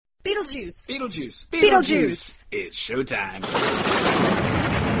Beetlejuice. Beetlejuice. Beetlejuice. It's showtime.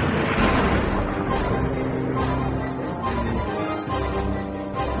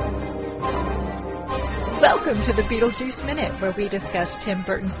 Welcome to the Beetlejuice Minute, where we discuss Tim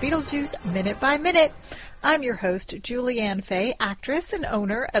Burton's Beetlejuice minute by minute. I'm your host, Julianne Fay, actress and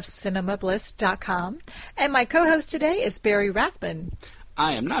owner of CinemaBliss.com, and my co-host today is Barry Rathman.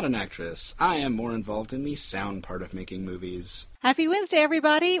 I am not an actress. I am more involved in the sound part of making movies. Happy Wednesday,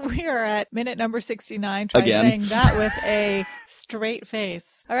 everybody. We are at minute number 69. Try Again. saying that with a straight face.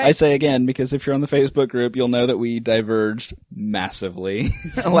 All right. I say again because if you're on the Facebook group, you'll know that we diverged massively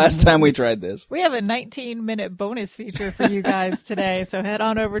last time we tried this. We have a 19-minute bonus feature for you guys today, so head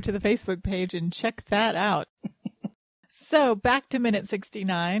on over to the Facebook page and check that out. So, back to minute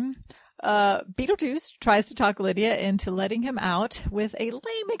 69. Beetlejuice tries to talk Lydia into letting him out with a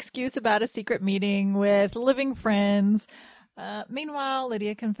lame excuse about a secret meeting with living friends. Meanwhile,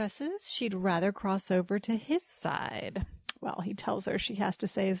 Lydia confesses she'd rather cross over to his side. Well, he tells her she has to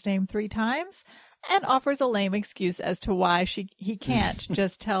say his name 3 times and offers a lame excuse as to why he can't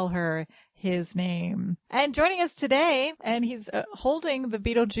just tell her his name. And joining us today, and he's holding the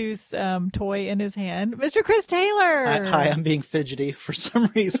Beetlejuice toy in his hand, Mr. Chris Taylor. Hi, I'm being fidgety for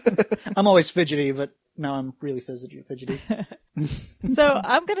some reason. I'm always fidgety, but now I'm really fidgety. So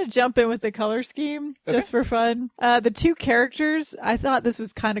I'm going to jump in with the color scheme just for fun. The 2 characters, I thought this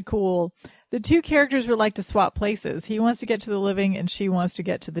was kind of cool. The 2 characters would like to swap places. He wants to get to the living and she wants to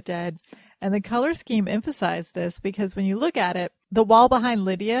get to the dead. And the color scheme emphasized this because when you look at it, the wall behind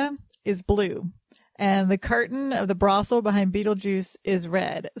Lydia is blue and the curtain of the brothel behind Beetlejuice is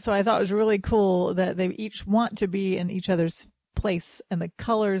red. So I thought it was really cool that they each want to be in each other's place and the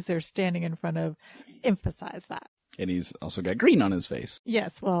colors they're standing in front of emphasize that. And he's also got green on his face.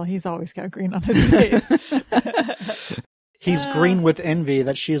 Yes, well, he's always got green on his face. He's green with envy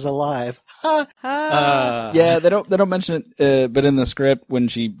that she's alive. Yeah, they don't mention it, but in the script when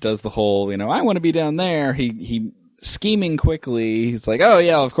she does the whole, I want to be down there, he scheming quickly, he's like, oh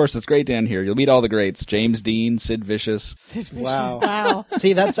yeah, of course it's great down here. You'll meet all the greats. James Dean, Sid Vicious. Wow.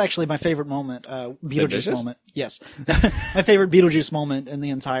 See, that's actually my favorite moment, Beetlejuice Vicious? moment. Yes. My favorite Beetlejuice moment in the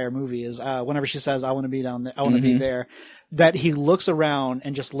entire movie is whenever she says, I want to be down there, I want to be there, that he looks around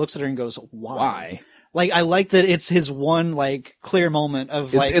and just looks at her and goes, why? Like, I like that it's his one, clear moment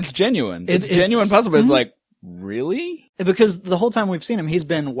of, It's genuine. It's genuine puzzle, but it's like, really? Because the whole time we've seen him, he's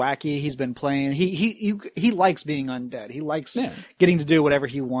been wacky, he's been playing, he likes being undead. He likes getting to do whatever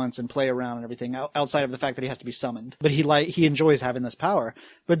he wants and play around and everything, outside of the fact that he has to be summoned. But he enjoys having this power.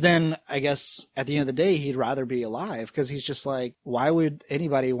 But then, I guess, at the end of the day, he'd rather be alive, because he's just like, why would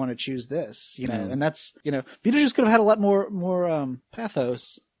anybody want to choose this? And that's, Beetlejuice could have had a lot more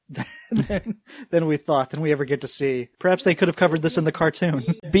pathos than we thought, than we ever get to see. Perhaps they could have covered this in the cartoon.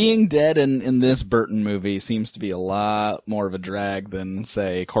 Being dead in this Burton movie seems to be a lot more of a drag than,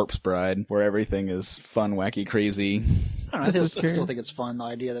 say, Corpse Bride, where everything is fun, wacky, crazy. I don't know, I still think it's fun, the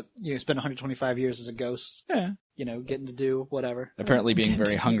idea that you spend 125 years as a ghost. Yeah. Getting to do whatever. Apparently being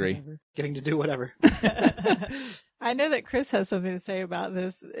very hungry. Getting to do whatever. I know that Chris has something to say about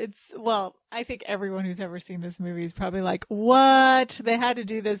this. I think everyone who's ever seen this movie is probably like, what? They had to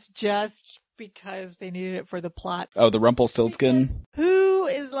do this just because they needed it for the plot. Oh, the Rumpelstiltskin? Who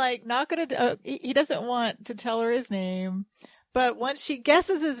is not going to, he doesn't want to tell her his name. But once she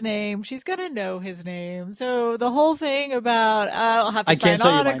guesses his name, she's going to know his name. So the whole thing about, I'll have to sign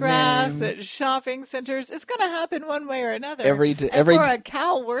autographs at shopping centers, it's going to happen one way or another. For a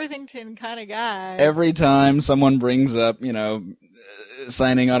Cal Worthington kind of guy. Every time someone brings up,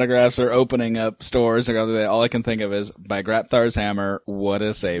 signing autographs or opening up stores, all I can think of is, by Grapthar's hammer, what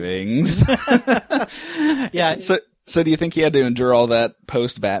a savings. Yeah. So do you think he had to endure all that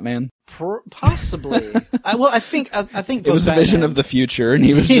post-Batman? Possibly. I think it was a vision of the future, and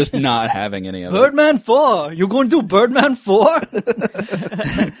he was just not having any of it. Birdman 4? You're going to do Birdman 4?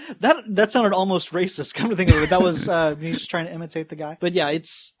 That sounded almost racist, come to think of it. That was me just trying to imitate the guy. But yeah,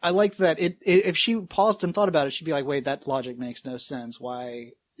 I like that. If she paused and thought about it, she'd be like, wait, that logic makes no sense.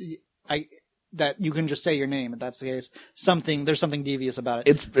 Why... that you can just say your name, if that's the case. There's something devious about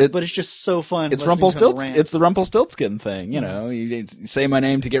it. But it's just so fun. It's Rumpelstiltskin. It's the Rumpelstiltskin thing, You say my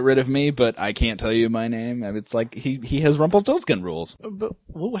name to get rid of me, but I can't tell you my name. It's like he has Rumpelstiltskin rules. But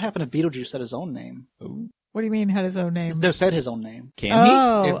what would happen if Beetlejuice said his own name? Ooh. What do you mean, had his own name? No, said his own name. Can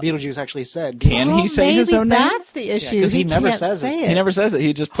he? If Beetlejuice actually said. Can he say his own name? That's the issue. Because he never says it. He never says it.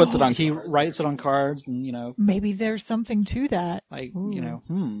 He just puts it on. He writes it on cards and, Maybe there's something to that.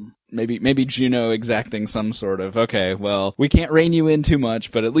 maybe Juno exacting some sort of, okay, well, we can't rein you in too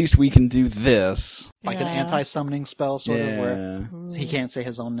much, but at least we can do this. Like an anti-summoning spell, sort of, where Mm. he can't say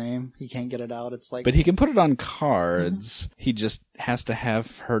his own name. He can't get it out. It's like... But he can put it on cards. He just has to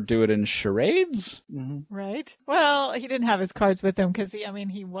have her do it in charades? Right? Well, he didn't have his cards with him because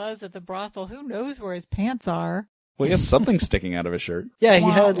he was at the brothel. Who knows where his pants are? Well, he had something sticking out of his shirt. Yeah, he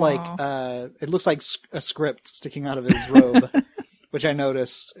Wah, had wah. it looks like a script sticking out of his robe, which I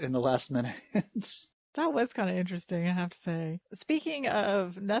noticed in the last minute. That was kind of interesting, I have to say. Speaking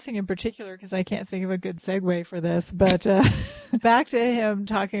of nothing in particular, because I can't think of a good segue for this, but back to him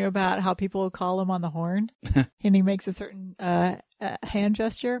talking about how people call him on the horn, and he makes a certain hand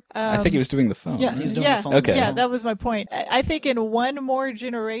gesture. I think he was doing the phone. Yeah, he was doing the phone. Okay. Yeah, that was my point. I think in one more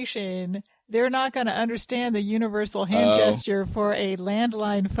generation, they're not going to understand the universal hand gesture for a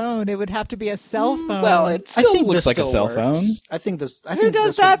landline phone. It would have to be a cell phone. Well, it still looks like a cell phone. I think this... Who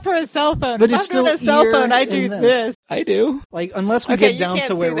does that for a cell phone? But if it's I'm doing a still cell ear phone, I in do this. this. I do. Like, unless we Okay, get down you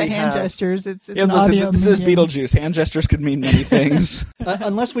can't to where see we the hand have... gestures. It's Yeah, an listen, audio this is medium. Beetlejuice. Hand gestures could mean many things.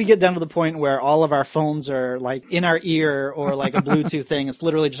 Unless we get down to the point where all of our phones are like in our ear or like a Bluetooth thing, it's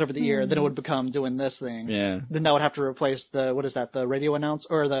literally just over the ear, then it would become doing this thing. Yeah. Then that would have to replace the radio announcer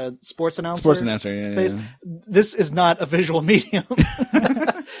or the sports announcer. Sports announcer, yeah. Phase. This is not a visual medium.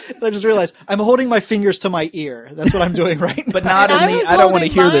 I just realized I'm holding my fingers to my ear. That's what I'm doing right now. But not And in the, was I don't want to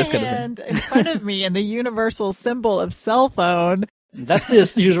holding hear my this kind of thing. hand in front of me and the universal symbol of cell phone. That's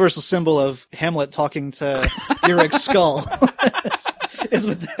the universal symbol of Hamlet talking to Eric's skull. Is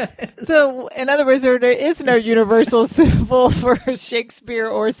with that. So, in other words, there is no universal symbol for Shakespeare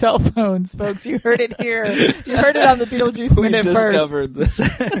or cell phones, folks. You heard it here. You heard it on the Beetlejuice We Minute first. discovered this.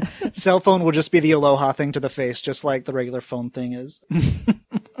 Cell phone will just be the aloha thing to the face, just like the regular phone thing is.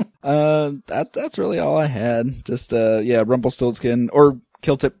 That's really all I had. Just, Rumpelstiltskin or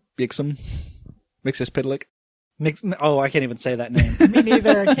Kiltip Yixum. Mixus I can't even say that name. Me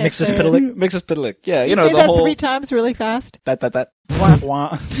neither. I can't Mixus say it. Piddalik. Mixus Piddalik. Yeah, You know, say the that whole... 3 times really fast? That. Wah, wah.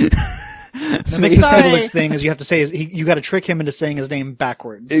 The Mixus Sorry. Piddalik's thing is you have to say you got to trick him into saying his name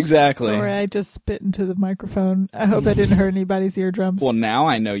backwards. Exactly. Sorry, I just spit into the microphone. I hope I didn't hurt anybody's eardrums. Well, now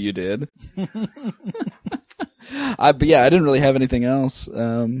I know you did. But yeah, I didn't really have anything else.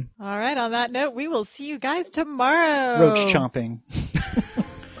 All right, on that note, we will see you guys tomorrow. Roach chomping.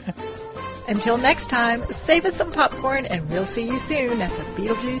 Until next time, save us some popcorn and we'll see you soon at the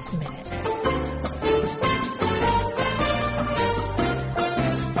Beetlejuice Minute.